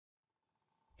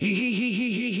He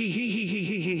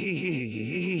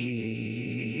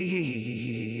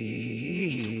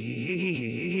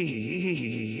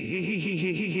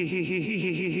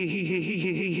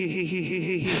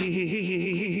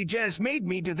just made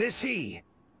me do this. Wait,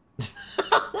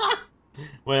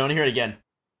 I want to hear it again.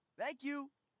 Thank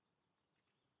you.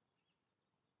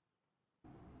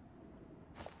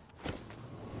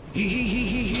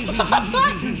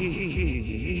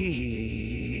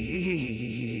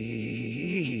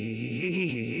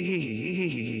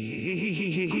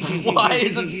 Why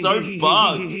is it so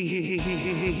bugged?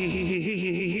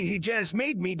 He just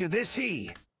made me do this.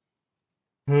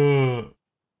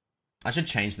 I should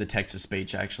change the text to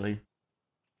speech, actually.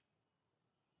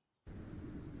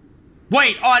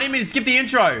 Wait! Oh, I didn't mean to skip the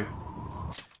intro!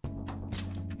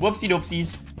 Whoopsie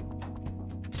doopsies.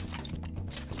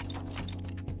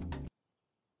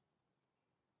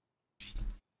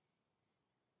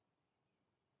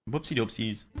 Whoopsie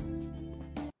doopsies.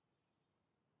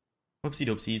 Whoopsie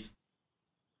doopsies.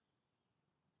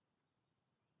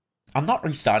 I'm not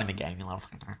restarting the game, you love.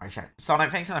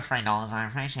 Sonic, thanks for the $3. I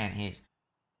appreciate it.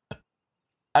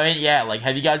 I mean, yeah, like,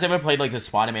 have you guys ever played, like, the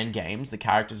Spider-Man games? The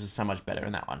characters are so much better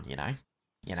in that one, you know?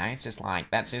 You know, it's just like,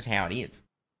 that's just how it is.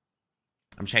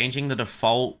 I'm changing the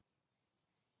default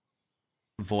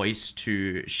voice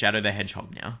to Shadow the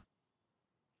Hedgehog now.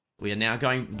 We are now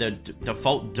going, the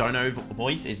default Dono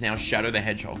voice is now Shadow the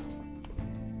Hedgehog.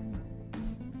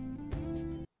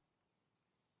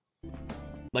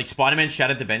 Like, Spider-Man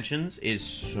Shattered Dimensions is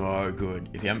so good.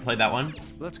 If you haven't played that one,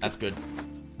 that's good.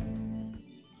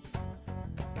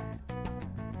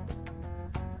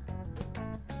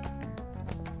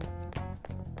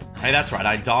 Hey, that's right,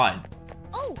 I died.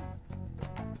 Oh.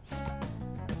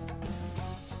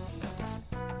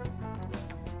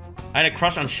 I had a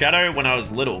crush on Shadow when I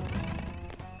was little.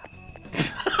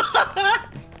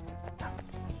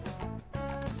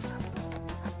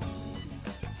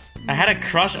 I had a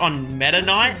crush on Meta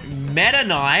Knight? Meta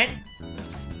Knight?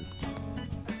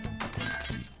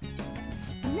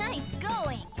 Nice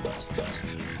going.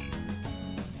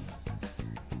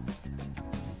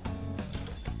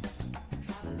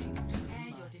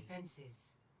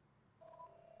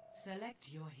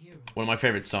 Select your hero. One of my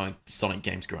favorite Sonic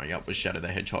games growing up was Shadow the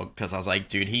Hedgehog, because I was like,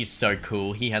 dude, he's so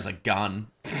cool. He has a gun.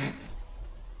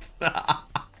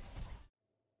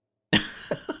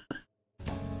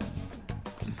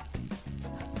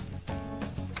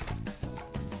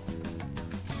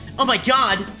 Oh my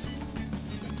god!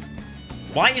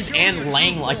 Why is Anne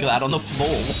laying like that on the floor?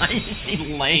 Why is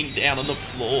she laying down on the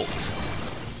floor?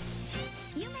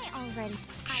 You may already.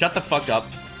 Shut the fuck up.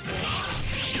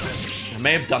 I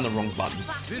may have done the wrong button.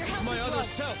 This is my other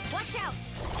self. Watch out.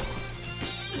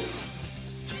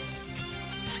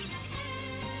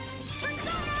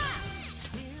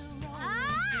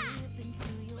 Ah!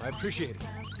 I appreciate it.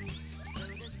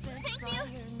 Thank you.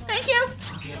 Thank you.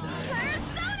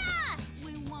 Persona!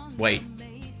 Wait.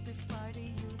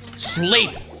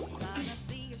 Sleep!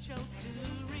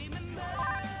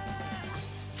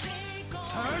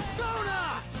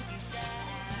 Persona!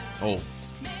 Oh.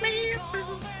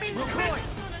 McCoy!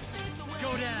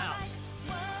 Go down!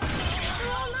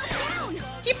 They're all knocked down!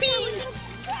 Yippee!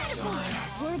 Incredible!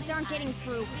 Words aren't getting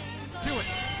through. Do it!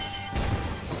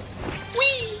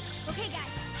 Whee! Okay,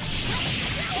 guys.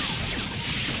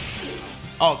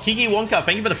 Oh, Kiki Wonka,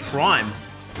 thank you for the prime.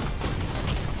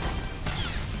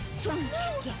 Don't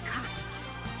get cocky.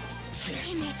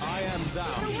 Damn it. I am I don't thou.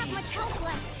 have much health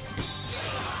left.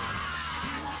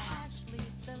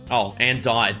 Oh, and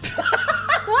died.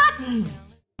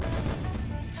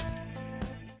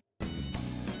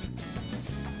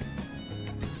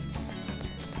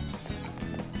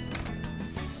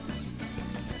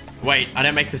 Wait, I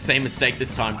don't make the same mistake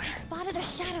this time. I spotted a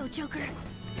shadow, Joker.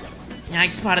 I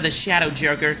spotted the shadow,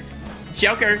 Joker.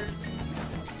 Joker!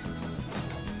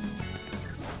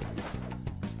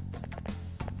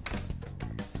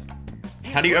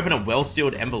 How do you open a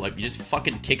well-sealed envelope? You just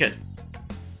fucking kick it.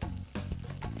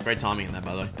 Great timing in that,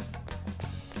 by the way.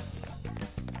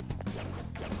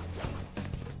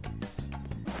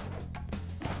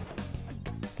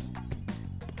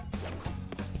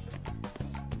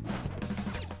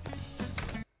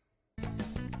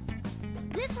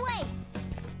 This way.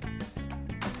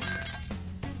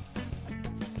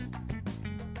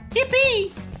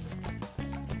 Yippee!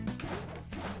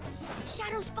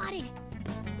 Shadow spotted.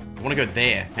 I want to go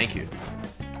there. Thank you.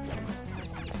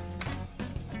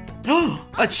 Oh,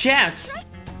 a chest!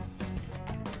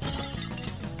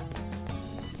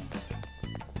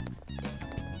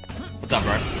 What's up,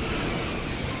 bro?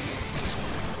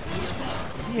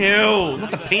 Ew,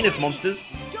 not the penis monsters.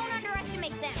 Don't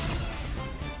underestimate them.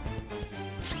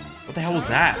 What the hell was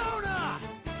that?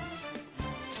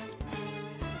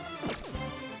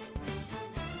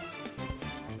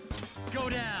 Go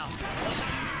down.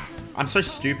 I'm so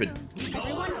stupid.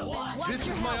 This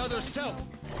is my other self.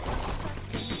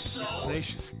 It's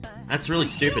tenacious. That's really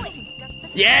stupid.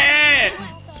 Yeah!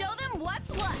 Let's show them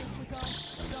what's what.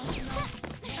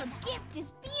 A gift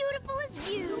as beautiful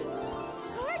as you.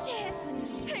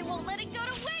 Gorgeous. I won't let it go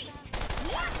to waste.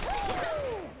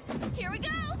 Yahoo! Here we go.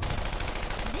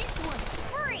 This one's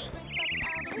free.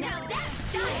 Now that's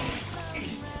style.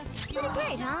 Pretty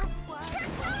great, huh?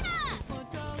 Persona!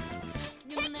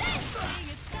 Take this!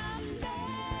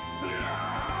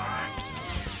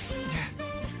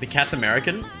 The cat's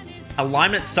American?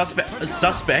 Alignment suspect.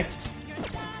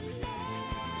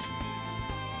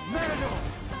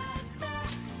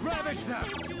 Ravage them.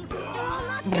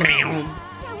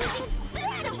 That was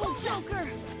incredible, Joker!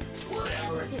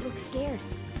 It looks scared.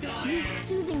 Use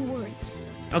soothing words.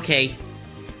 Okay.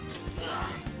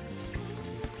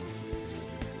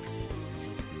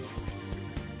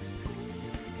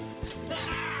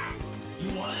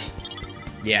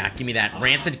 Yeah, give me that.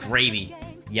 Rancid gravy.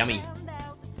 Yummy.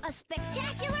 A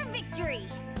spectacular victory!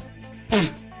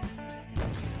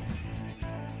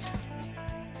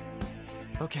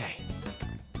 Okay.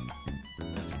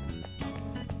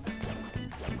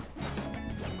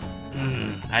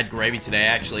 I had gravy today,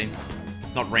 actually.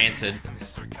 Not rancid.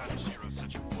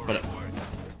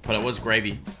 But it was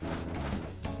gravy.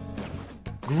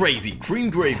 Gravy. Cream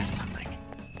gravy. Something.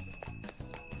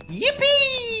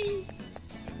 Yippee!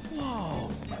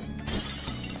 Whoa.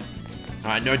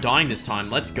 Alright, no dying this time.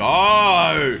 Let's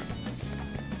go!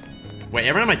 Wait,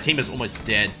 everyone on my team is almost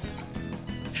dead.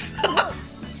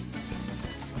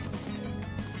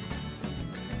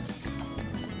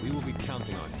 We will be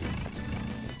counting on you.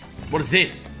 What is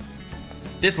this?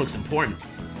 This looks important.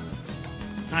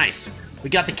 Nice. We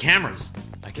got the cameras.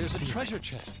 There's a treasure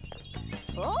chest.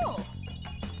 Oh!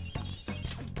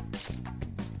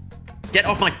 Get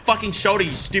off my fucking shoulder,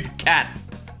 you stupid cat.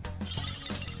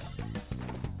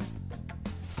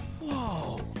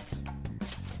 Whoa.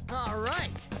 All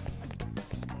right.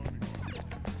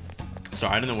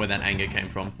 Sorry, I don't know where that anger came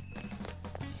from.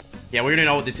 Yeah, we already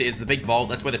know what this is. The big vault.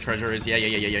 That's where the treasure is. Yeah.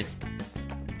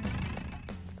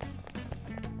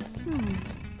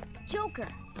 Joker.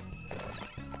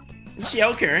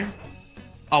 Joker.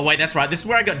 Oh, wait, that's right. This is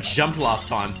where I got jumped last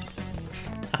time.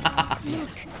 Look,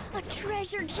 a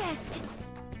treasure chest.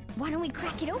 Why don't we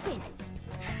crack it open?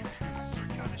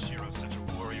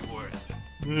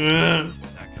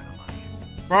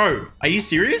 Bro, are you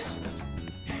serious?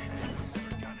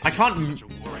 I can't...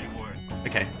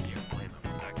 Okay.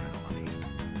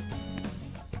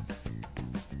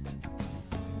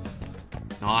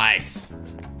 Nice.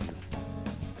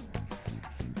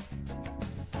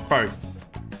 Bro.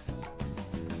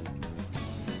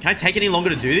 Can I take any longer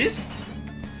to do this?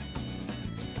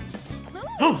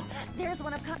 Oh, there's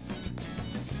one I've cut.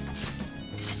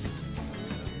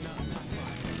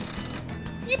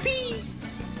 Yippee!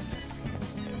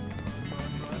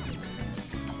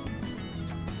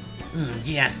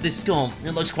 Yes, this skull.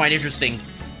 It looks quite interesting.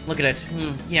 Look at it.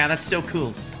 Yeah, that's so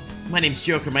cool. My name's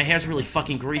Joker. My hair's really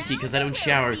fucking greasy because I don't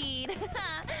shower.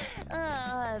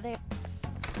 There.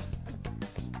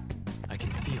 I can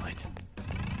feel it.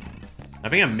 I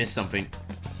think I missed something.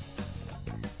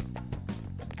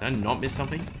 Did I not miss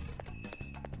something?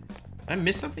 Did I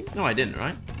miss something? No, I didn't,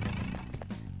 right?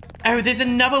 Oh, there's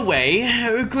another way.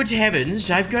 Oh, good heavens.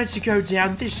 I've got to go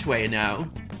down this way now.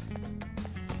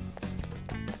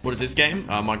 What is this game?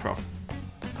 Minecraft.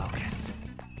 Focus.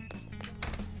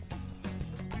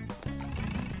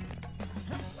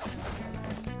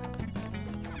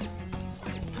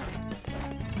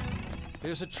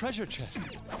 There's a treasure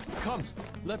chest. Come,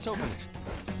 let's open it.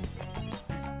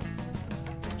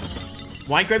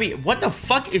 White gravy? What the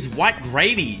fuck is white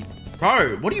gravy?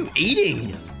 Bro, what are you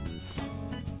eating?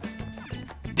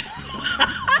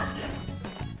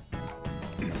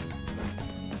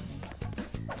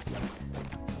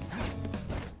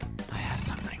 I have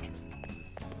something.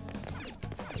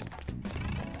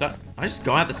 Did I just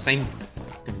go out the same...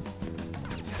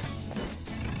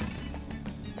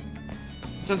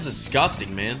 Sounds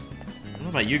disgusting, man. I don't know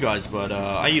about you guys, but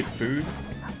I eat food.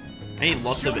 I eat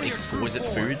lots of exquisite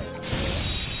foods.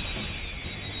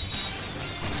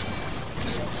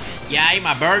 Yeah, I eat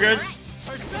my burgers.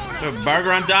 Put a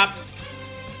burger on top.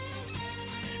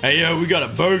 Hey, yo, we got a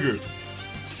burger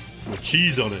with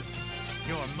cheese on it.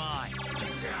 You're mine.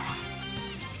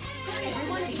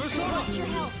 What's your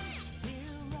help?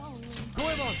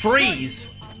 Freeze.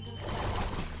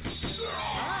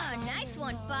 Oh, nice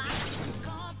one, Fox.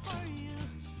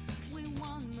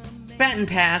 baton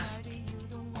pass.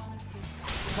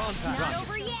 Not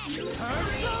over yet.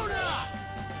 Persona!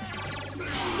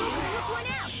 Took one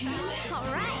out. All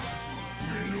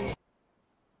right.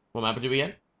 What map did we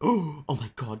get? Oh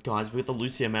my god, guys, we got the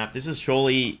Lucio map. This is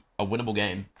surely a winnable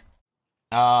game.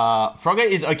 Frogger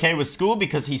is okay with school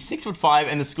because he's 6'5"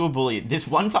 and the school bully. This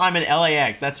one time in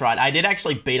LAX, that's right. I did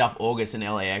actually beat up August in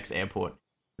LAX airport.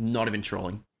 Not even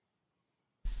trolling.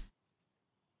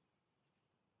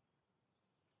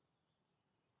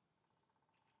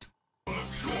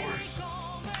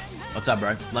 What's up,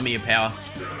 bro? Lend me your power.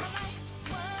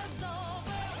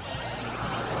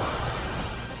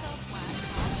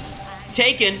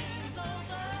 Taken.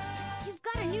 You've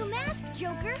got a new mask,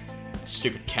 Joker.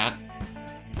 Stupid cat.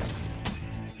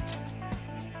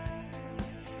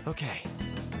 Okay.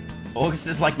 August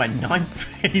is like my 9th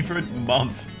favorite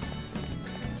month.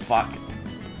 Fuck.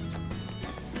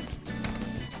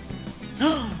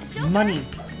 Money.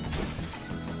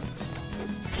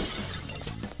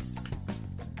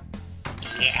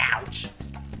 Ouch.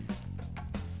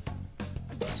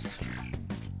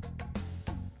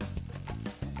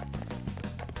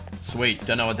 Sweet.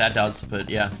 Don't know what that does, but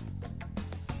yeah.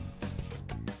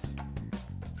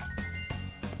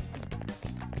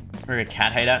 Are you a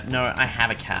cat hater? No, I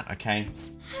have a cat, okay?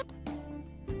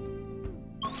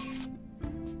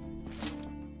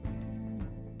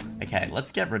 Okay,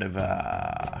 let's get rid of,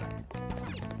 where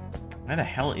the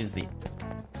hell is the...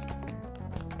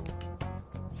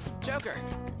 Joker.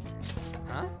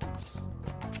 Huh?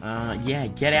 Yeah,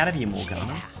 get out of here,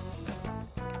 Morgana.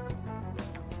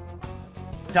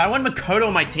 Do I want Makoto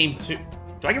on my team too?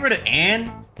 Do I get rid of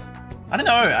Anne? I don't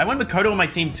know. I want Makoto on my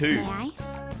team too. May I?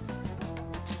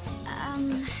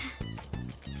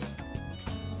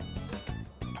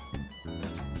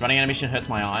 Running animation hurts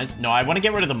my eyes. No, I want to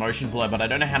get rid of the motion blur, but I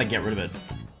don't know how to get rid of it.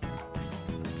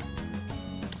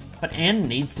 But Anne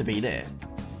needs to be there.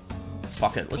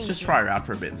 Fuck it. Let's just try her out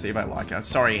for a bit and see if I like her.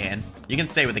 Sorry, Anne. You can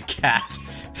stay with the cat.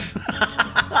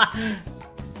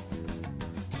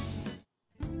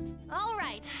 All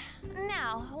right.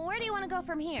 Now, where do you want to go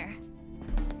from here?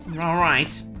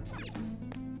 Alright.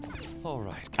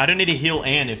 Alright. I don't need to heal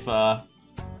Anne if,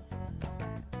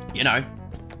 you know.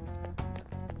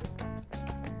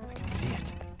 I can see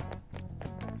it.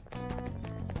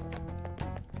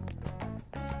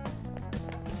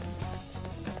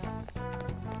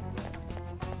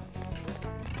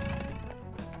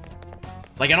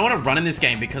 Like, I don't want to run in this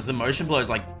game because the motion blur is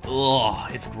like, ugh,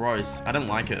 it's gross. I don't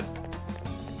like it.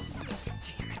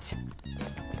 Damn it.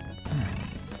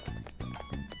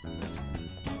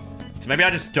 So maybe I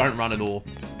just don't run at all.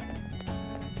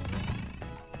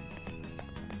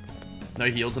 No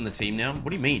heals on the team now? What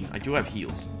do you mean? I do have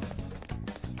heals.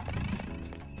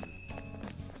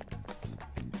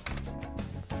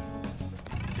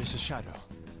 There's a shadow.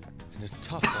 And a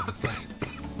tough one at that.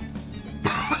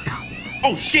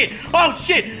 Oh shit! Oh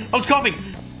shit! I was coughing!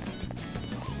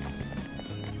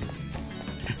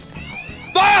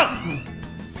 Ah!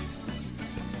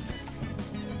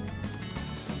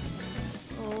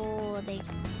 Oh, they...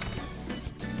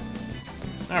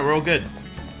 Alright, we're all good.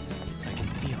 I can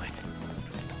feel it.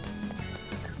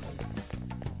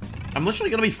 I'm literally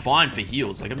gonna be fine for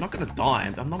heals. Like, I'm not gonna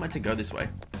die. I'm not meant to go this way.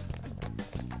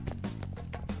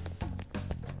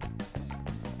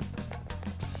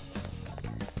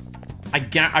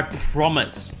 I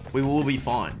promise we will be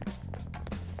fine.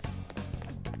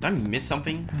 Did I miss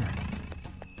something?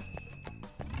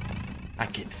 I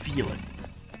can feel it.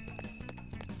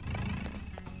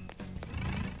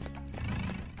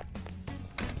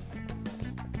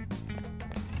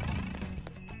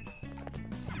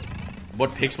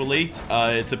 What pics were leaked?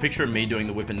 It's a picture of me doing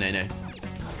the whip and nene. I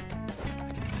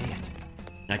can see it.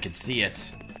 I can see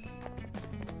it.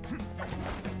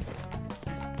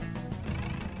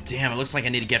 Damn, it looks like I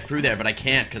need to get through there, but I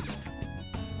can't, because...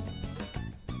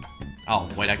 Oh,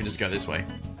 wait, I can just go this way.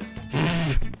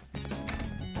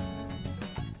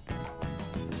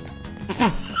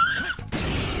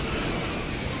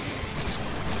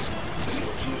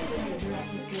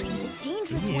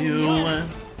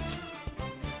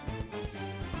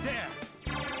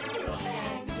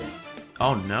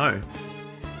 Oh, no.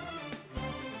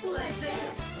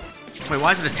 Wait,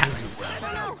 why is it attacking?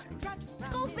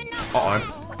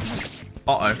 Uh-oh.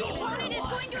 Uh-oh.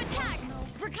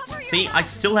 See, I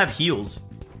still have heals.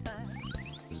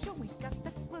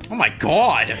 Oh my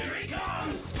god!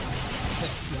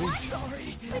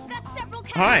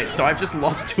 Alright, so I've just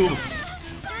lost 2 of them.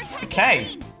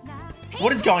 Okay.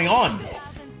 What is going on?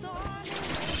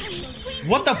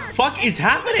 What the fuck is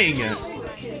happening?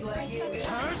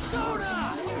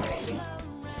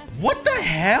 What the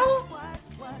hell?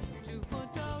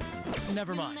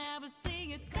 Never mind.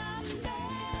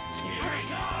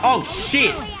 Oh,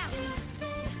 shit.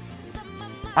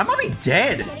 I might be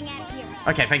dead. Getting out of here.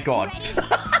 Okay, thank God.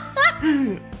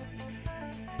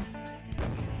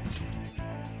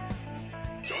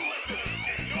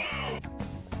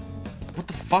 What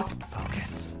the fuck?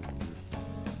 Focus.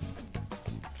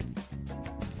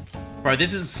 Bro,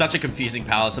 this is such a confusing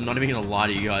palace. I'm not even gonna lie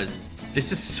to you guys.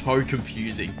 This is so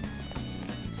confusing.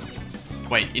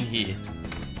 Wait, in here.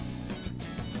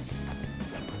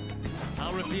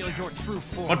 I'll reveal your true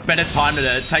form. What better time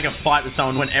to take a fight with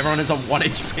someone when everyone is on 1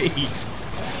 HP?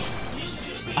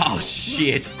 Oh,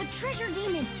 shit. A treasure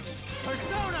demon.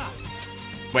 Persona!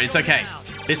 Wait, it's okay.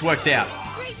 This works out.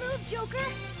 Great move, Joker.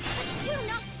 Do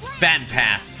not flinch. Ban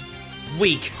pass.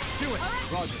 Weak. Do it!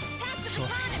 Roger. Pass the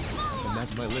baton and follow And up.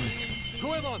 that's my limit.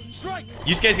 Goemon, strike!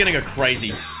 Yusuke's gonna go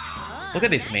crazy. Look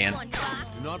at this, man.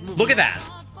 Do not move. Look at that.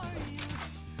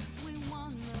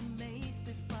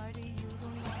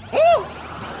 Woo!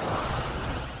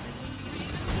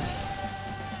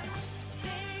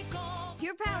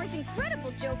 Your power's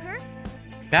incredible, Joker.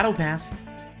 Battle pass.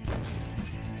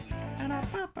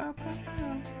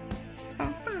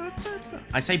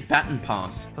 I say baton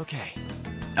pass. Okay.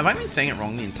 Have I been saying it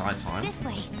wrong the entire time? This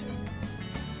way.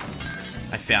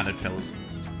 I found it, fellas.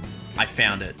 I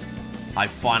found it. I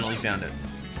finally found it.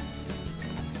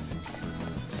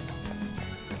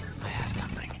 I have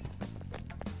something.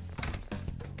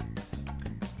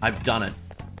 I've done it.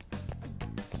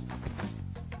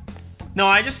 No,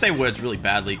 I just say words really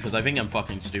badly because I think I'm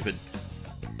fucking stupid.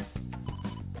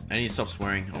 I need to stop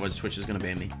swearing, otherwise Twitch is gonna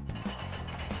ban me.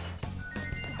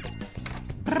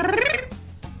 I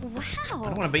Wow.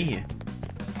 don't want to be here.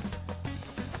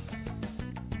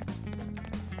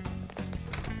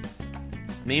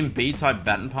 Me and B type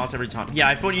baton pass every time. Yeah,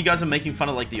 I thought you guys were making fun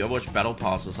of like the Overwatch battle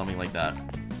pass or something like that.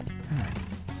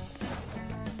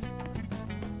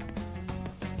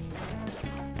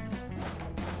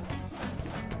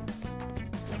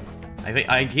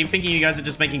 I keep thinking you guys are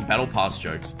just making battle pass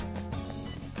jokes.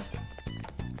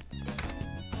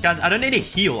 Guys, I don't need to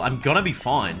heal. I'm gonna be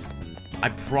fine. I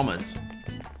promise.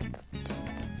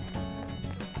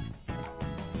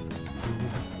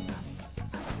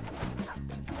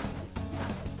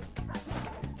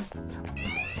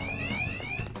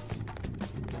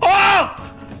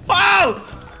 Oh! Oh!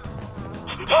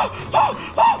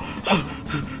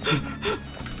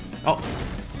 Oh.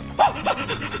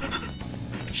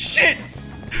 Shit!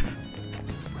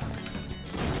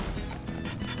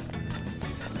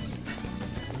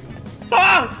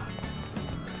 Ah!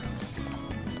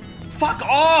 Fuck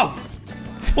off!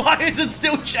 Why is it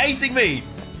still chasing me?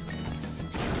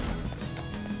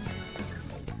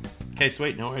 Okay,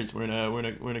 sweet. No worries. We're in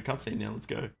a cutscene now. Let's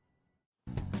go.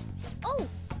 Oh,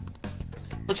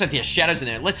 Looks like there's shadows in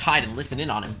there. Let's hide and listen in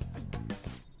on him.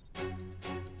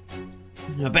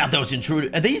 About those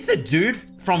intruders. Are these the dude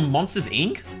from Monsters,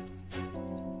 Inc?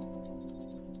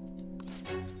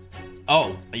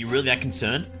 Oh, are you really that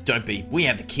concerned? Don't be. We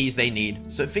have the keys they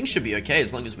need, so things should be okay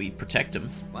as long as we protect them.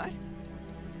 What?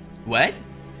 What?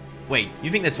 Wait, you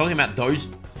think they're talking about those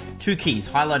two keys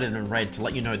highlighted in red to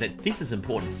let you know that this is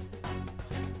important?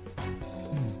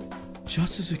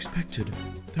 Just as expected.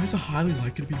 Those are highly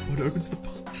likely to be what opens the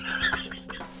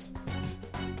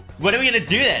What are we gonna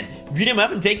do then? Beat him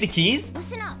up and take the keys?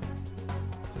 listen up.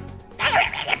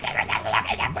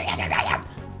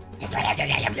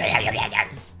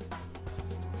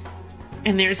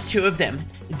 And there's two of them.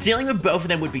 Dealing with both of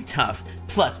them would be tough.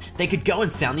 Plus, they could go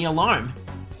and sound the alarm.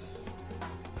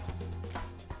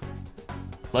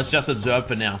 Let's just observe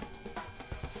for now.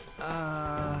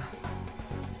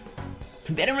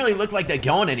 They don't really look like they're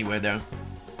going anywhere though.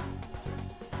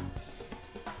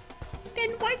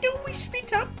 Then why don't we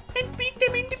split up and beat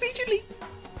them individually?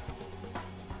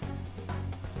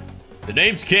 The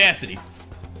name's Cassidy.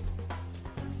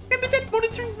 Remember that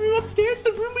monitoring room upstairs,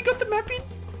 the room we got the map in?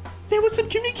 There was some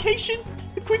communication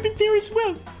equipment there as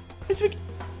well.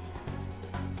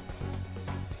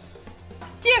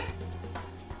 Yeah.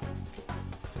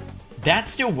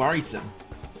 That's still worrisome.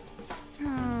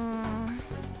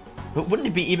 But wouldn't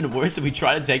it be even worse if we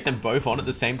try to take them both on at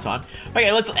the same time? Okay,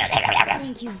 let's...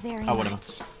 Thank you very Oh, whatever.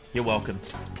 much. You're welcome.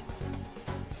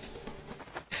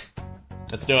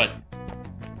 Let's do it.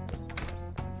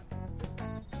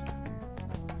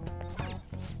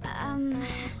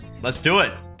 Let's do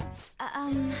it.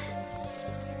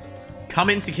 Come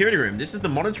in security room. This is the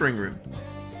monitoring room.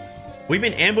 We've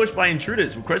been ambushed by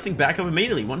intruders. Requesting backup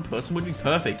immediately. One person would be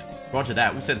perfect. Roger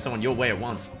that. We'll send someone your way at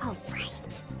once. All right.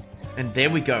 And there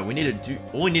we go. We need to do.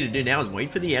 All we need to do now is wait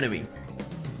for the enemy.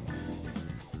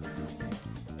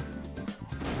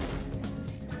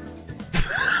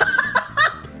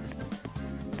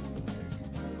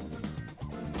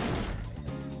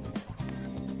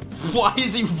 Why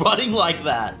is he running like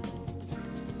that?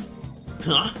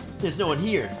 Huh? There's no one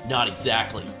here. Not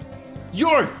exactly.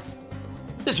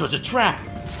 This was a trap.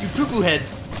 You poo-poo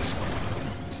heads.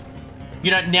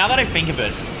 You know, now that I think of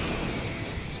it,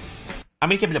 I'm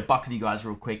gonna keep it a buck with you guys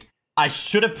real quick. I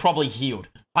should have probably healed.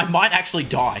 I might actually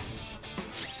die.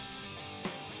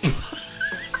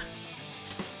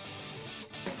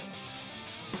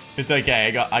 It's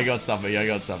okay. I got something.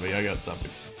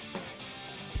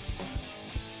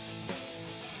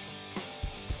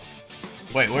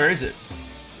 Wait, where is it?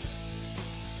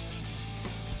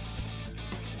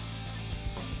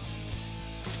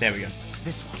 There we go.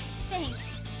 This one. Thanks.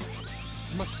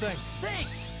 Much thanks.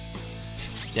 Thanks.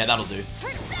 Yeah, that'll do.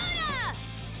 Persona!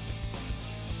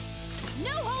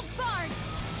 No holds barred.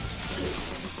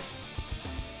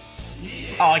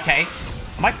 Oh, okay.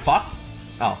 Am I fucked?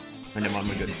 Oh, never mind,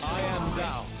 we're good. I am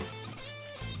thou.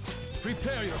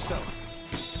 Prepare yourself.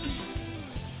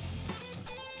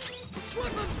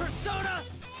 Woodland Persona!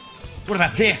 What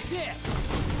about this?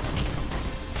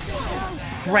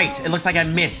 Great, it looks like I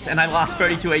missed, and I lost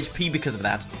 32 HP because of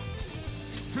that.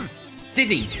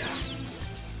 Dizzy!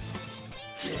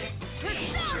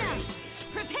 Persona!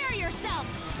 Prepare yourself.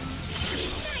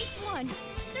 Nice one.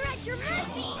 They're at your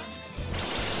mercy.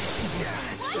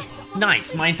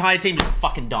 Nice, my entire team just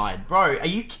fucking died. Bro, are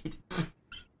you kidding?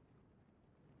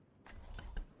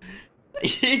 Are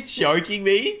you joking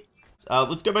me?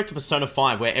 Let's go back to Persona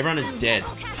 5, where everyone is dead.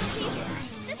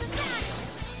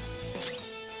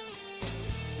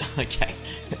 Okay.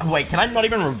 Wait, can I not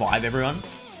even revive everyone?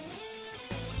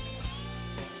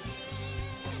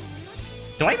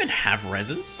 Do I even have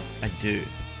reses? I do.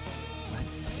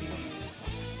 Let's see.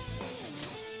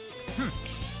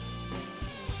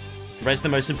 Res the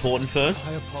most important first.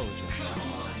 I apologize.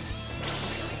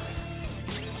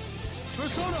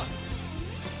 Persona!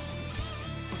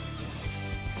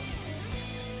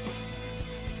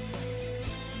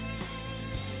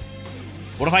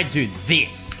 What if I do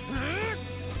this?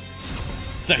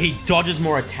 So he dodges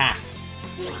more attacks.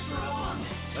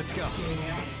 Let's go.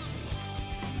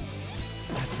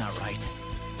 That's not right.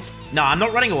 No, I'm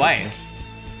not running away.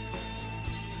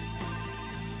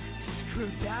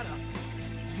 Screwed that up.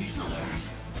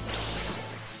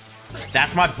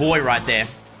 That's my boy right there.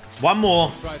 One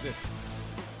more. Try this.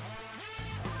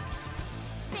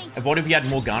 And what if you had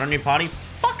more gun on your party?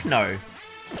 Fuck no.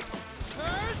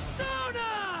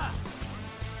 Persona!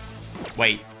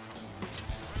 Wait.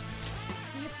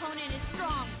 The opponent is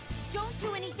strong. Don't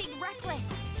do anything reckless.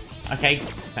 Okay,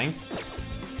 thanks.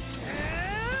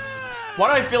 Why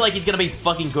do I feel like he's gonna be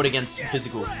fucking good against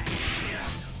physical?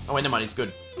 Oh wait, never mind, he's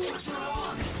good.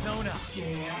 Persona.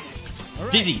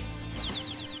 Dizzy.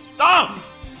 Oh!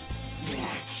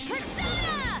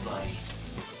 Persona!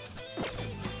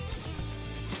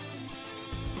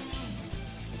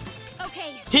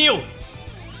 Okay. Heal!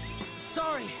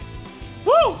 Sorry.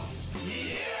 Woo! Open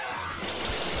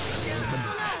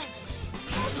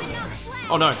up flat.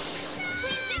 Oh no.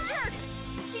 Queen's injured.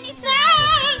 She needs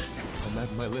some I'm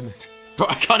at my limit. Bro,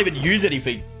 I can't even use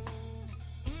anything.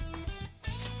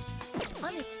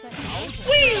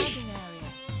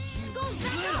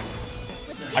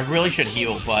 I really should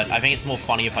heal, but I think it's more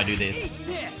funny if I do this.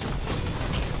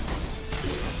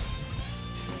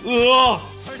 Ugh!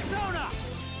 Persona!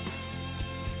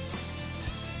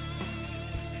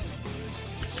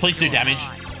 Please do damage.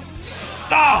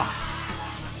 Ah!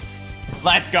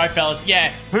 Let's go, fellas.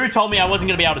 Yeah, who told me I wasn't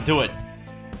gonna be able to do it?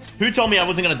 Who told me I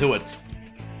wasn't gonna do it?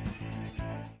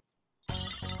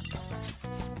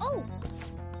 Oh.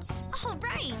 All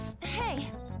right.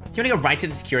 Hey. Do you wanna go right to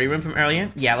the security room from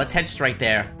earlier? Yeah, let's head straight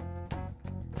there.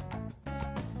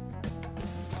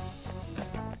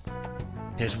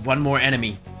 There's one more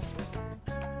enemy.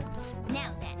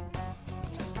 Now then.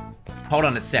 Hold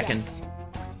on a second. Yes.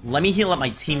 Let me heal up my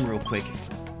team real quick.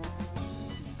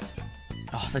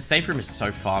 Oh, the safe room is so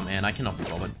far, man. I cannot be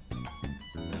bothered.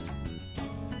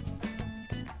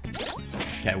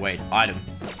 Okay, wait. Item.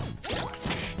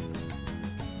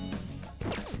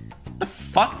 The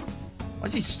fuck? Why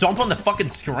does he stomp on the fucking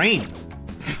screen?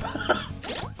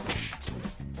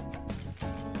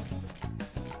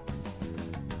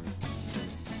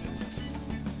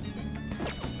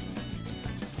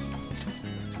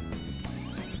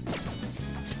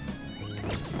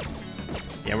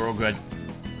 Yeah, we're all good.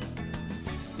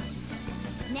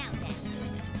 Now then.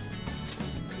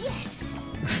 Yes.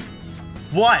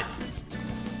 What?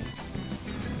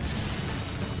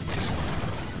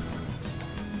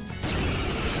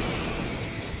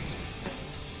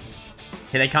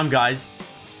 Here they come, guys.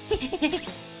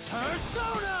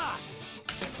 Persona!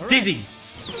 Dizzy!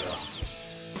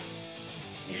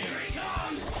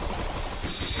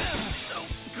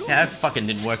 that fucking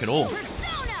didn't work at all.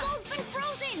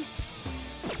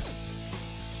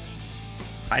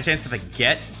 High chance to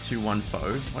forget 2-1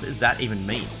 foe. What does that even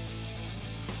mean?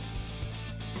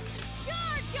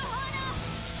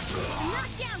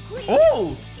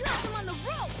 Oh!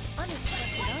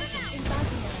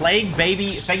 Plague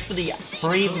Baby, thanks for the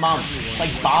 3 months.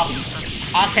 Plague Barbie.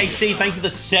 RKC, thanks for the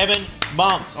 7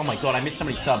 months. Oh my god, I missed so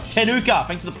many subs. Tenuka,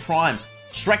 thanks for the prime.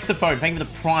 Shrexophone, thank you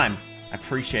for the prime. I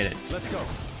appreciate it. Let's go.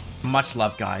 Much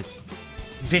love, guys.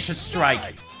 Vicious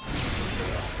Strike.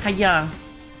 Hiya.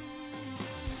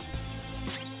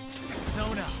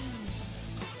 Sona.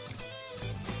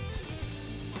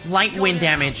 Light wind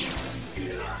damage.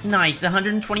 Nice,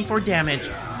 124 damage.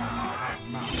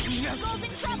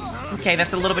 Okay,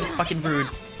 that's a little bit fucking rude.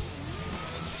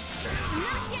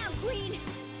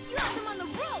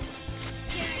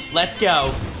 Let's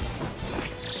go.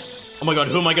 Oh my god,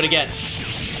 who am I gonna get?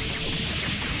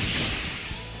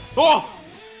 Oh!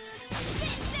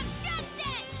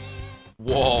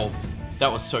 Whoa, that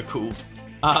was so cool.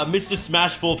 Mr.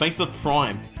 Smashful, thanks for the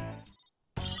prime.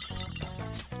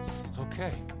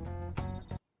 Okay.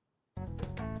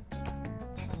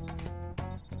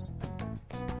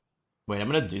 Wait, I'm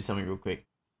gonna do something real quick.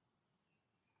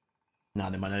 Nah,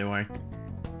 never mind, don't worry.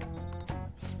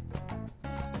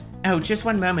 Oh, just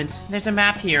one moment. There's a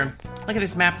map here. Look at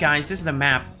this map, guys. This is the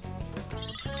map.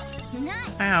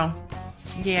 Nice. Ow.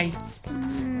 Yay.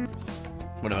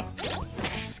 Whatever.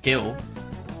 Skill?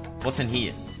 What's in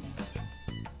here?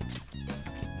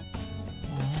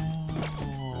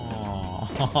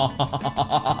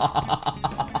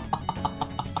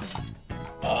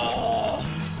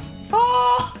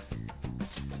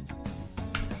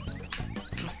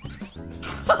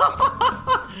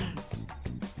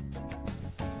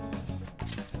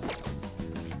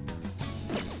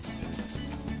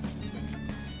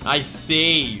 I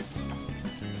see.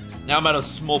 Now I'm at a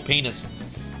small penis.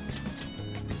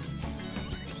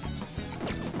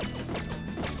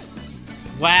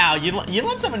 Wow, you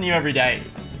learn something new every day.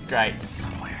 It's great.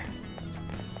 Somewhere.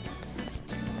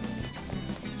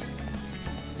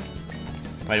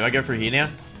 Wait, do I go through here now?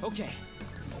 Okay.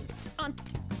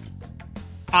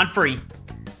 On free.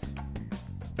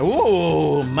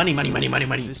 Ooh, money, money, money, money,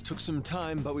 money. This took some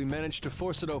time, but we managed to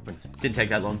force it open. Didn't take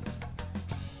that long.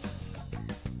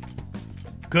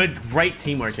 Good, great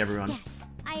teamwork, everyone. Yes,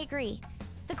 I agree.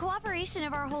 The cooperation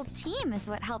of our whole team is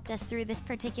what helped us through this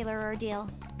particular ordeal.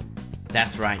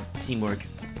 That's right, teamwork.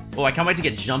 Oh, I can't wait to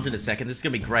get jumped in a second. This is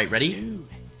gonna be great. Ready? Dude,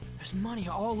 there's money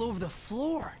all over the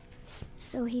floor.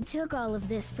 So he took all of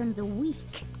this from the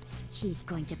weak. He's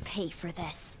going to pay for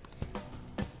this.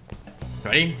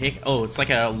 Ready? Oh, it's like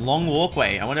a long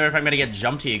walkway. I wonder if I'm gonna get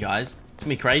jumped here, guys. It's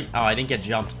gonna be crazy. Oh, I didn't get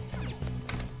jumped.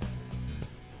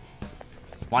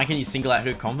 Why can you single out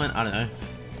her comment? I don't know.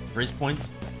 Frizz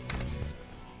points.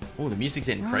 Oh, the music's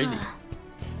getting crazy.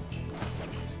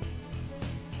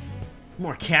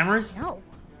 More cameras? No.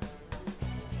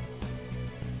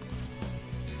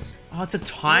 Oh, it's a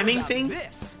timing thing?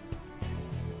 This.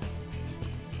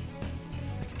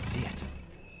 I can see it.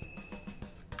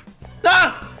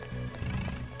 Ah!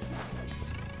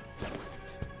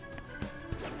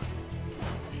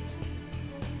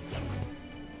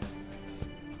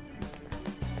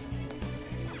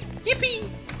 Yippee!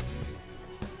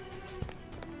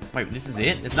 Wait, this is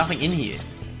it? There's nothing in here.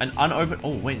 An unopened...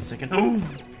 Oh, wait a second. Oh!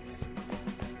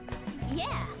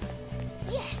 Yeah.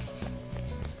 Yes.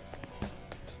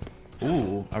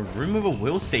 Ooh, a room with a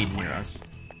will seed near us.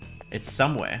 It's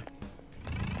somewhere.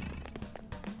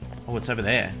 Oh, it's over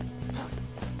there.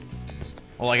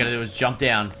 All I gotta do is jump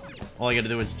down. All I gotta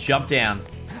do is jump down.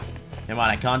 Never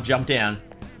mind, I can't jump down.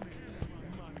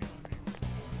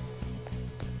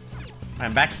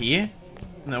 I'm back here?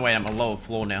 No, wait, I'm a lower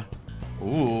floor now.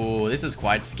 Ooh, this is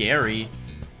quite scary.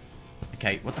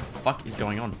 Okay, what the fuck is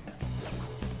going on?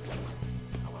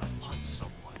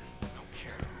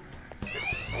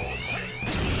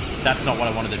 That's not what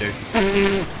I wanted to do.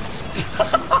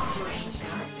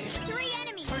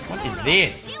 What is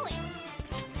this?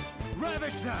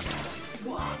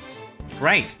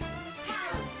 Great.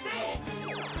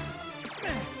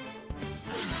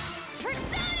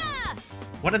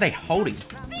 What are they holding?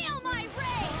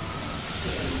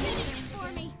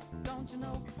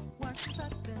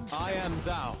 I am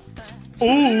thou.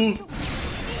 Ooh.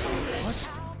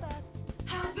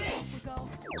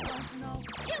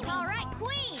 All right,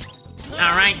 Queen.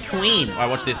 All right, Queen. All right,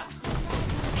 watch this.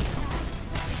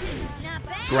 Not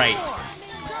bad. Great.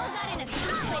 Skull got in a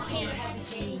solid hit.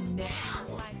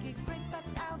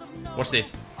 Watch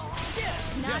this.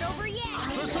 Not over yet.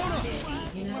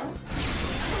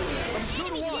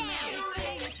 Enemy down.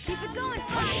 Keep Keep it going.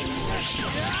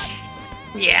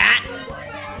 Yeah.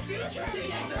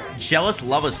 Jealous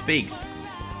lover speaks.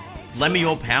 Lend me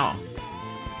your power.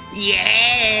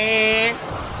 Yeah.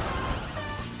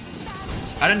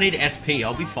 I don't need SP.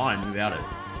 I'll be fine without it.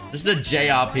 This is a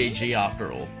JRPG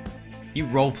after all. You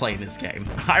roleplay in this game.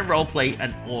 I roleplay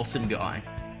an awesome guy.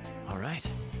 All right.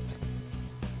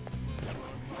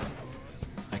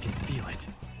 I can feel it.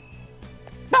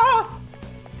 Ah!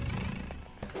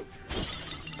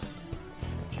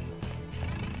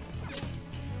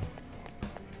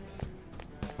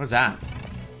 What's that?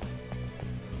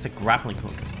 It's a grappling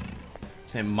hook.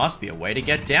 So there must be a way to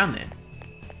get down there.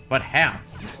 But how?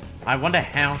 I wonder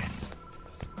how.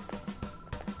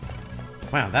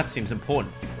 Wow, that seems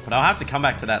important. But I'll have to come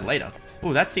back to that later.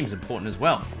 Ooh, that seems important as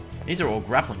well. These are all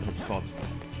grappling hook spots.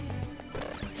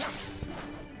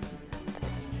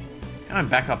 I'm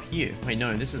back up here. Wait,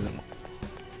 no, this isn't one.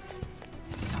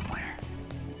 It's somewhere.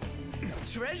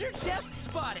 Treasure chest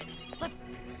spotted. Let's.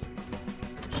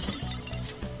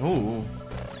 Ooh.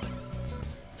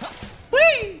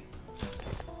 Whee!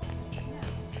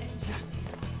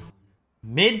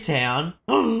 Midtown.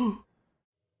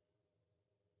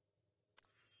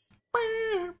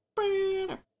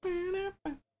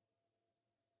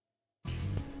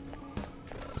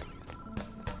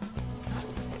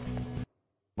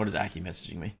 What is Aki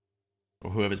messaging me? Or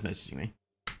whoever's messaging me.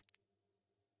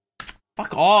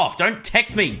 Fuck off! Don't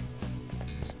text me!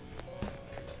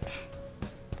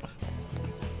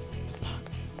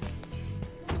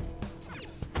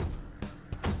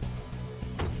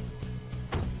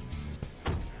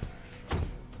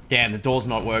 Damn, the door's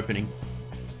not opening.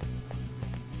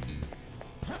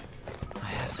 I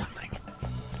have something.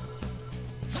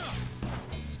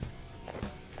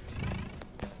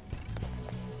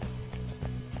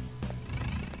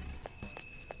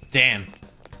 Damn.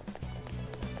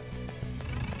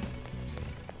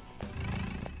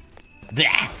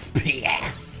 That's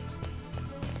PS.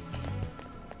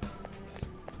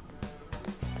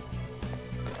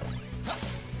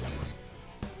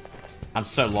 I'm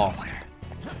so lost.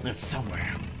 It's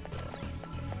somewhere.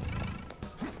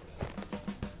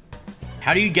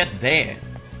 How do you get there?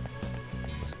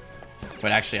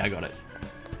 But actually, I got it.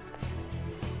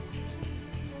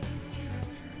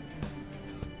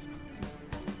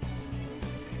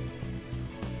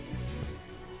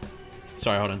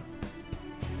 Sorry, hold on.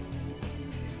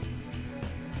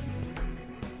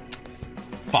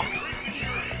 Fuck.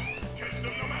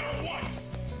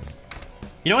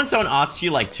 You know when someone asks you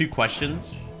like 2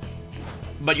 questions,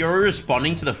 but you're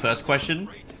responding to the first question,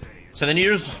 so then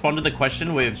you just respond to the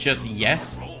question with just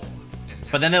yes,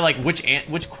 but then they're like, which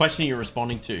question are you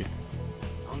responding to?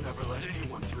 I'll never let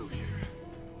anyone through here.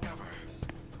 Never.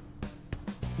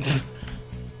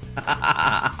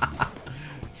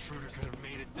 Schroeder could have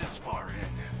made it this far in.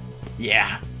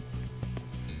 Yeah.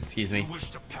 Excuse me. You wish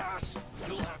to pass,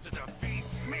 you'll have to defeat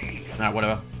me. Alright,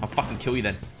 whatever. I'll fucking kill you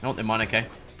then. No, never mind, okay.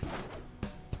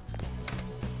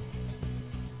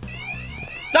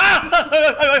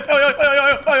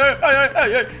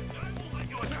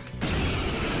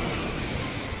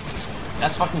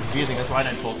 That's fucking confusing. That's why I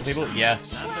don't talk to people. Yeah.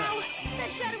 Wow, that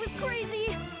shadow was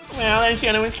crazy. Well, that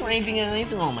shadow was crazy,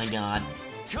 guys. Oh my god.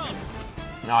 Come.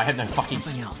 No, I had no fucking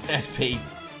Something else. SP.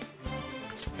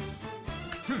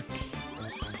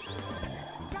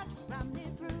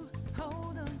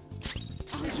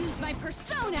 I'll use my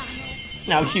persona.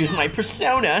 Now use my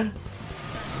persona.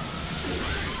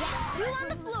 Two on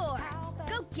the floor.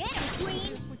 Go get him,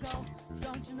 queen.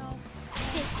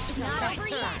 This is not over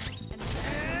yet.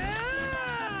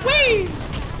 Whee!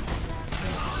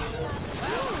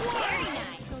 Very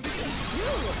nice. You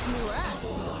lift you up.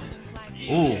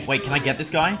 Ooh, wait, can I get this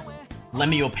guy?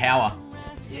 Lend me your power.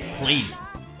 Please.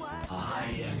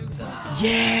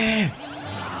 Yeah!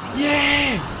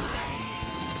 Yeah!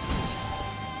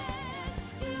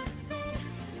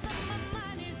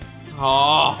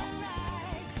 Oh.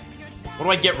 What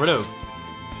do I get rid of?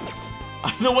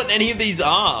 I don't know what any of these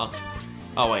are.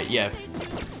 Oh, wait, yeah.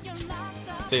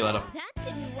 See you later. That's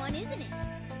a new one, isn't it?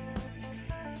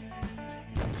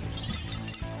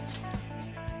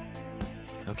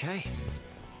 Okay.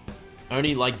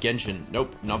 Only like Genshin.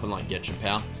 Nope, nothing like Genshin,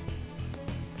 pal.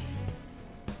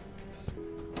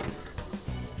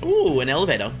 Ooh, an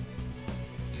elevator.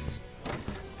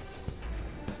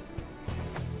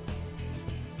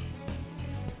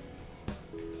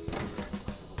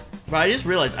 Right, I just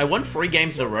realized I won 3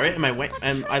 games in a row,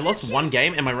 and I lost 1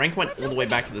 game, and my rank went all the way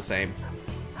back to the same.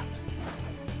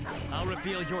 I'll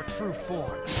reveal your true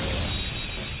form.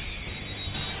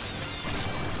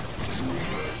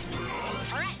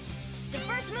 All right. The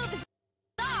first move is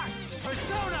ours.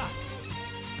 Persona!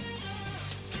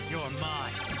 You're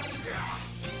mine.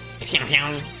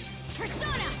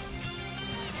 Persona.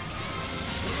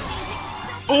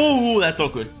 Oh, that's all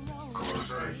good.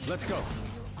 Let's go.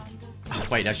 Oh,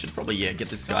 wait, I should probably, yeah, get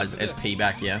this guy's SP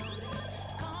back, yeah.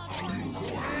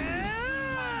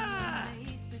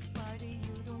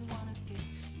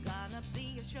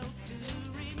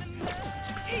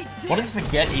 What does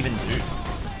forget even do?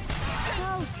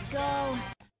 Go, Skull.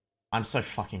 I'm so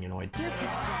fucking annoyed. You're pathetic.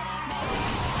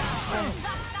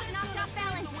 Got knocked off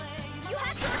balance. You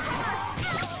have to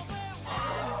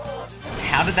recover.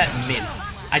 How did that miss?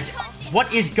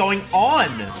 What is going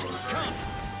on?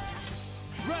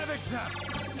 Ravage snap.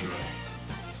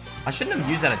 I shouldn't have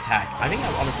used that attack. I think I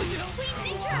honestly...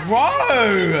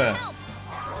 Bro!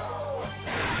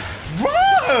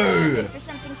 Bro! For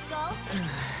something, Skull?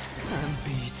 I'm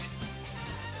beat.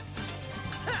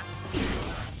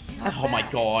 Oh my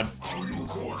god.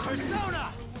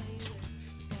 Persona.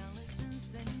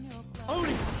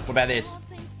 What about this?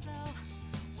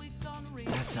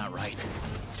 That's not right.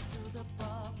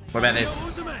 What about this?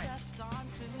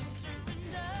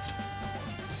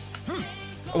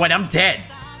 Oh wait, I'm dead.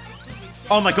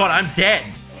 Oh my god, I'm dead.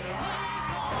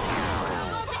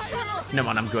 No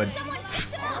man, I'm good. Someone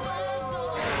fix him up.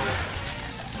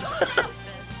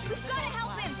 We've got to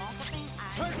help him.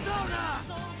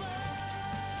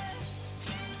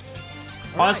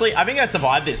 Honestly, I think I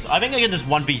survived this. I think I can just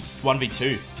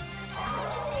 1v2.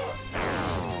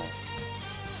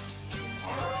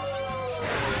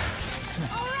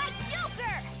 All right,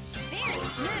 Joker. Very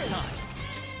smooth.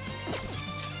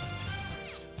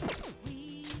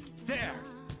 There.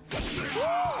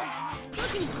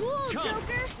 Looking cool,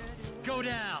 Joker. Go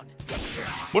down.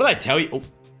 What did I tell you? Oh,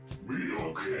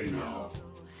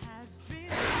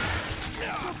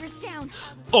 Joker's down.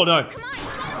 oh no. Come on.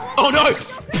 Oh no. No.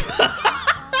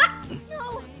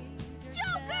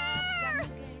 Joker.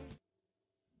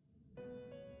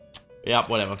 Yeah,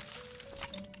 whatever.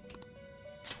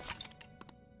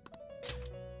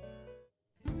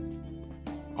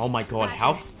 Oh my god,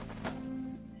 how...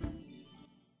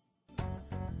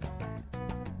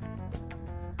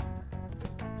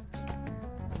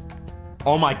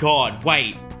 Oh my god,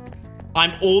 wait.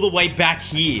 I'm all the way back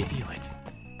here. Feel it.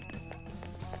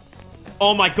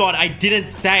 Oh my god, I didn't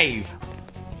save.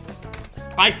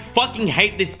 I fucking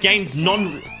hate this game's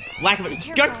lack of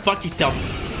it. Go fuck yourself.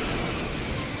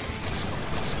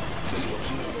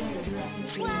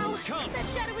 Wow, that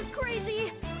shadow was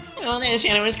crazy. Oh, that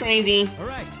shadow is crazy. All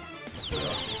right.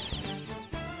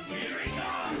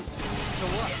 So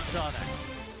what? Saw that.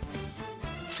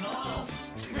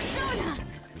 Persona.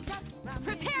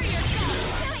 Prepare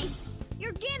yourself. Nice.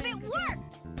 Your gambit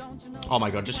worked. Oh my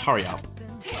god, just hurry up.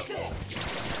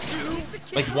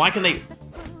 Like, why can they...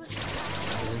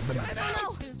 Oh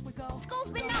no. Skull's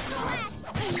been knocked flat.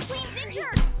 Queen's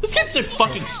injured. This game's so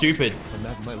fucking stupid. I'm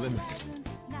at my limit.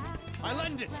 I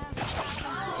lend it. Ooh,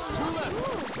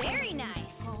 very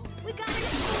nice. We got it.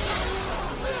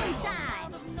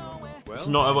 Time. It's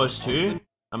not almost 2.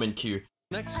 I'm in Q.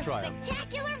 Next trial.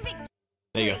 Spectacular victory.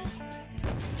 There you go.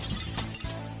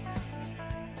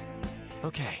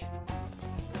 Okay.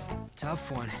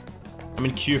 Tough one. I'm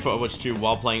in queue for Overwatch 2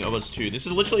 while playing Overwatch 2. This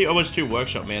is literally Overwatch 2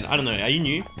 workshop, man. I don't know. Are you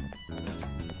new?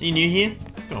 Are you new here?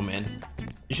 Come on, man.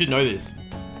 You should know this.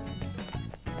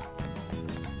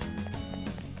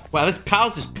 Wow, this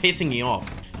pal's just pissing me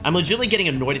off. I'm legitimately getting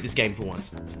annoyed at this game for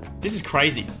once. This is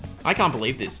crazy. I can't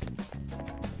believe this.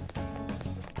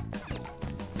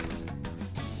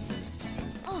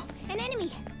 Oh, an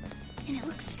enemy. And it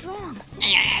looks strong.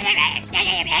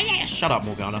 Shut up,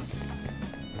 Morgana.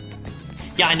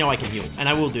 Yeah, I know I can heal, and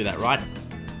I will do that, right?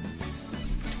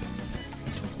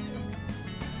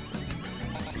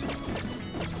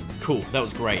 Cool, that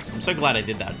was great. I'm so glad I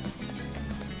did that.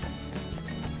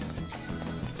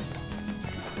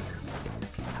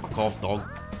 Fuck off, dog.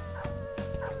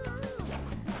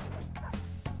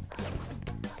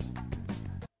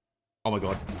 Oh my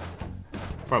god.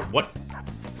 Bro, what?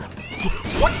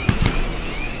 What?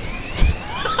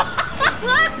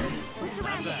 We're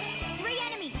surrounded. 3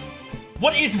 enemies.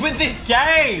 What is with this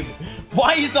game?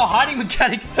 Why is the hiding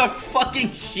mechanic so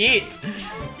fucking shit?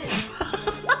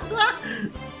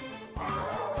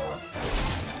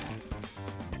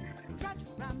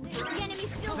 The enemy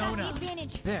still got the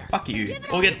advantage. There. Fuck you.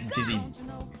 Or get dizzy.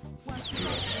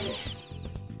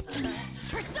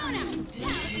 Persona.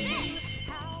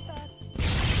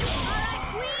 Alright,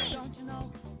 Queen.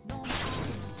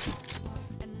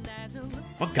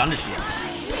 What gun does she have?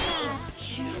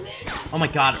 Oh my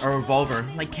god, a revolver.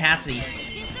 Like Cassidy.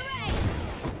 Disarray.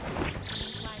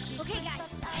 Okay, guys.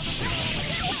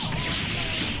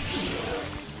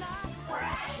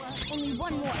 Only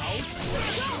one more.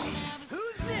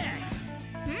 Who's next?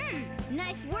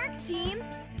 Nice work, team.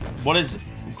 What is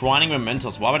grinding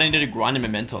mementos? Why would I need to grind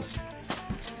mementos?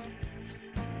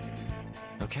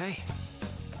 Okay.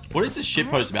 What is this shit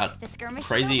post about? The skirmish is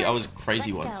Crazy, over. I was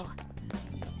crazy Let's once. go.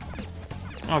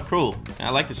 Oh, cool. I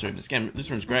like this room. This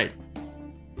room's great.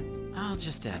 I'll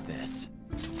just add this.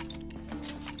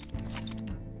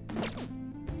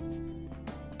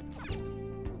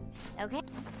 Okay.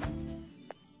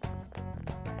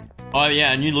 Oh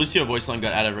yeah, a new Lucio voice line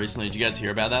got added recently. Did you guys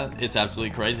hear about that? It's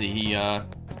absolutely crazy.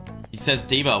 He says,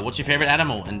 Diva, what's your favorite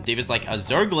animal? And Diva's like, a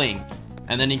zergling.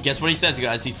 And then guess what he says,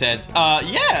 guys? He says,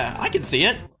 yeah, I can see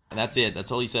it. And that's it.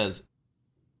 That's all he says.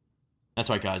 That's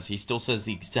right, guys. He still says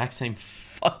the exact same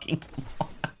fucking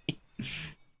line.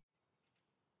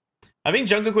 I think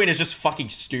Jungle Queen is just fucking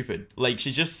stupid. Like,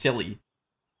 she's just silly.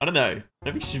 I don't know.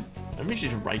 I think she's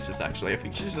racist, actually. I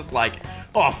think she's just like,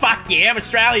 oh, fuck yeah, I'm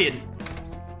Australian.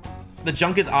 The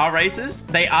Junkers are racist?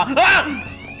 They are. Ah!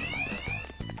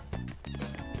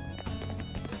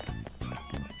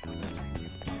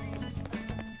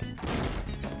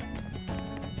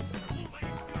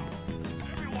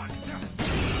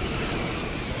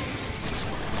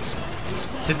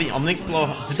 Did the Omnix blow?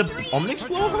 Did the Omnix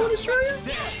blow up in Australia?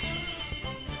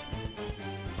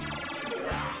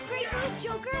 Great move,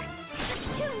 Joker.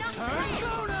 Just two, not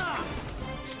one.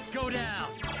 Go down.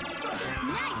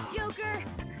 Nice, Joker.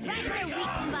 Right in their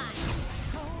weak spot.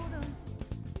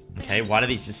 Okay, why do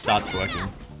these just start twerking?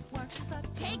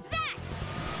 Take that.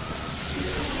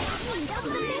 That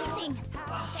was amazing.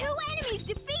 2 enemies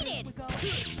defeated.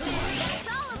 That's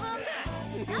all of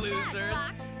them. Not bad,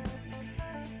 Fox.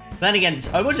 Then again,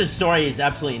 Overwatch's story is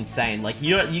absolutely insane. Like,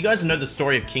 you guys know the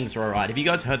story of King's Row, right? Have you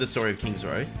guys heard the story of King's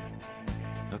Row?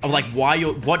 Okay. Of like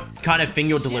what kind of thing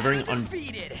you're delivering on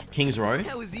King's Row?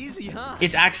 That was easy, huh?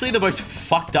 It's actually the most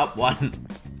fucked up one.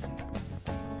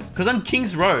 Because on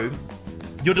King's Row,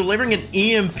 you're delivering an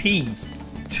EMP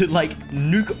to like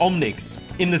nuke Omnix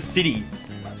in the city.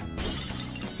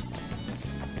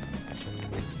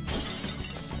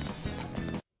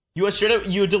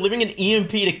 You're delivering an EMP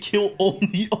to kill all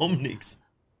the Omnix.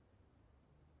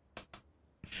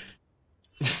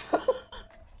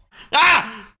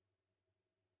 Ah!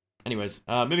 Anyways,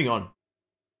 moving on.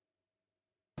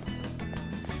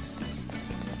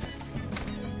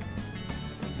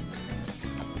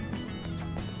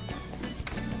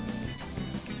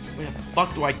 Where the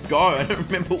fuck do I go? I don't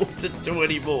remember what to do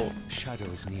anymore. Shadow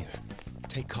is near.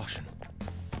 Take caution.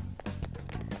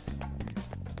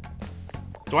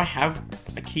 Do I have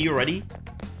a key already?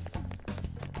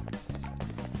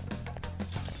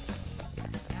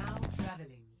 Now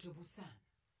traveling to Busan.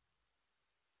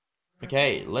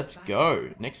 Okay, let's go.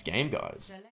 Next game,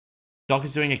 guys. Doc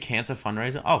is doing a cancer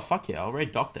fundraiser. Oh, fuck yeah. I'll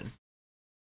raid Doc then.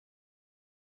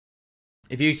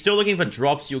 If you're still looking for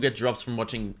drops, you'll get drops from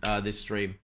watching this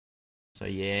stream. So,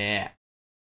 yeah.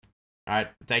 Alright,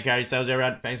 take care of yourselves,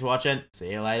 everyone. Thanks for watching. See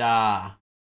you later.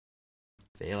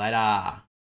 See you later.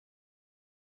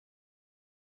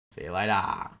 See you later.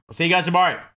 I'll see you guys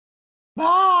tomorrow.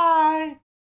 Bye.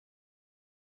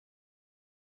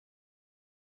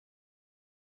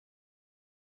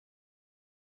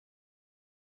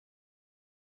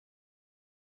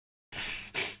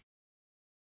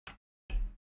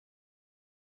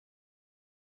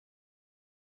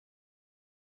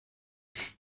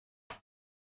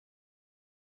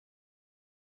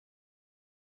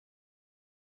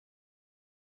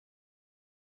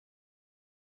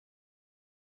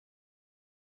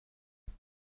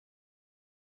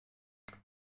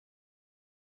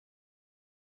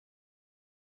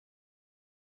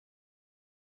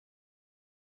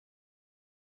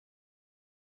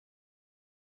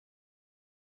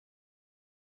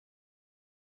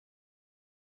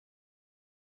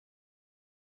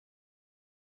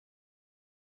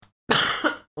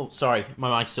 Oh, sorry,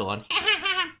 my mic's still on.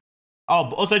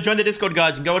 Oh, also join the Discord,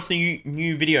 guys, and go watch the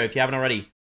new video if you haven't already.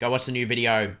 Go watch the new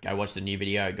video. Go watch the new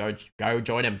video. Go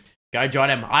join him. Go join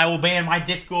him. I will be in my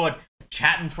Discord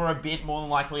chatting for a bit. More than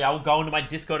likely, I will go into my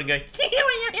Discord and go.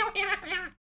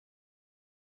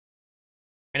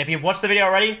 And if you've watched the video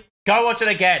already, go watch it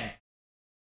again.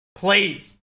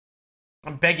 Please.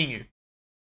 I'm begging you.